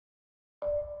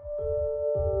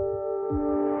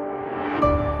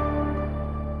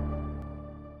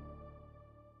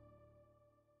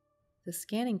the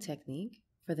scanning technique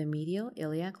for the medial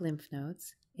iliac lymph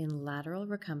nodes in lateral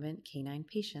recumbent canine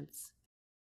patients.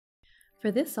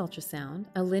 For this ultrasound,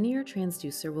 a linear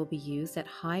transducer will be used at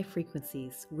high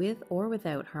frequencies with or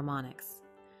without harmonics.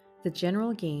 The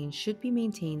general gain should be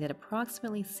maintained at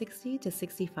approximately 60 to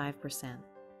 65%,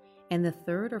 and the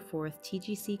third or fourth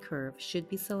TGC curve should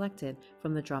be selected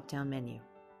from the drop-down menu.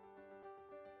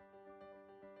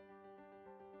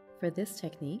 For this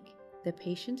technique, the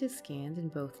patient is scanned in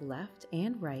both left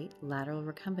and right lateral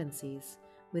recumbencies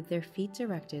with their feet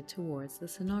directed towards the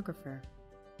sonographer.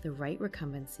 The right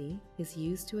recumbency is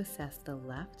used to assess the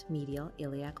left medial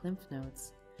iliac lymph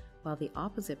nodes, while the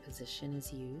opposite position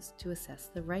is used to assess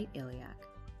the right iliac.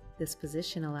 This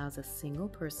position allows a single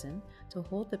person to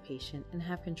hold the patient and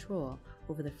have control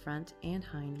over the front and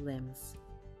hind limbs.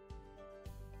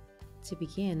 To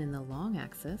begin in the long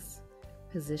axis,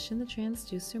 position the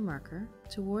transducer marker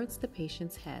towards the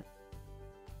patient's head.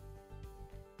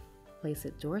 Place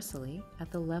it dorsally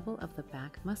at the level of the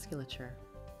back musculature.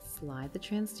 Slide the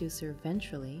transducer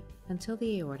ventrally until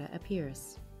the aorta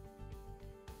appears.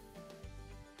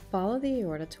 Follow the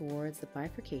aorta towards the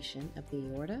bifurcation of the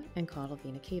aorta and caudal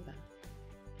vena cava.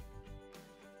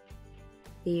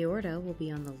 The aorta will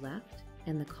be on the left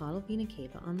and the caudal vena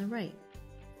cava on the right.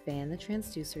 Fan the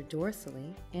transducer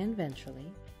dorsally and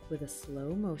ventrally with a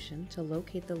slow motion to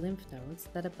locate the lymph nodes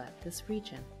that abut this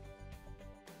region.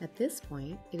 At this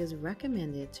point, it is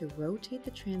recommended to rotate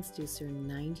the transducer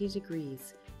 90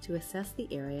 degrees to assess the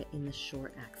area in the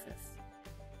short axis.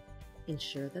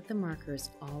 Ensure that the marker is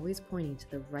always pointing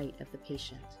to the right of the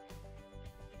patient.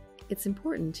 It's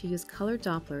important to use color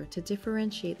Doppler to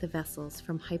differentiate the vessels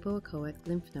from hypoechoic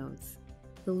lymph nodes.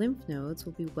 The lymph nodes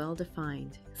will be well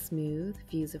defined, smooth,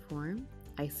 fusiform,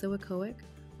 isoechoic,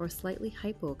 or slightly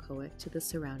hypoechoic to the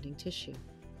surrounding tissue.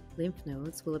 Lymph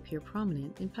nodes will appear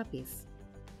prominent in puppies.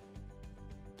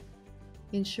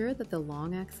 Ensure that the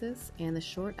long axis and the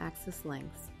short axis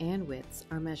lengths and widths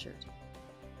are measured.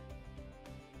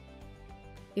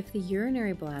 If the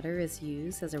urinary bladder is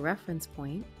used as a reference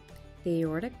point, the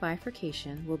aortic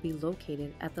bifurcation will be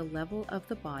located at the level of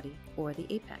the body or the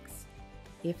apex.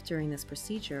 If during this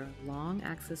procedure long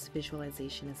axis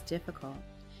visualization is difficult,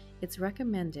 it's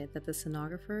recommended that the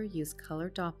sonographer use color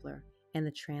Doppler and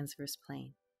the transverse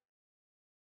plane.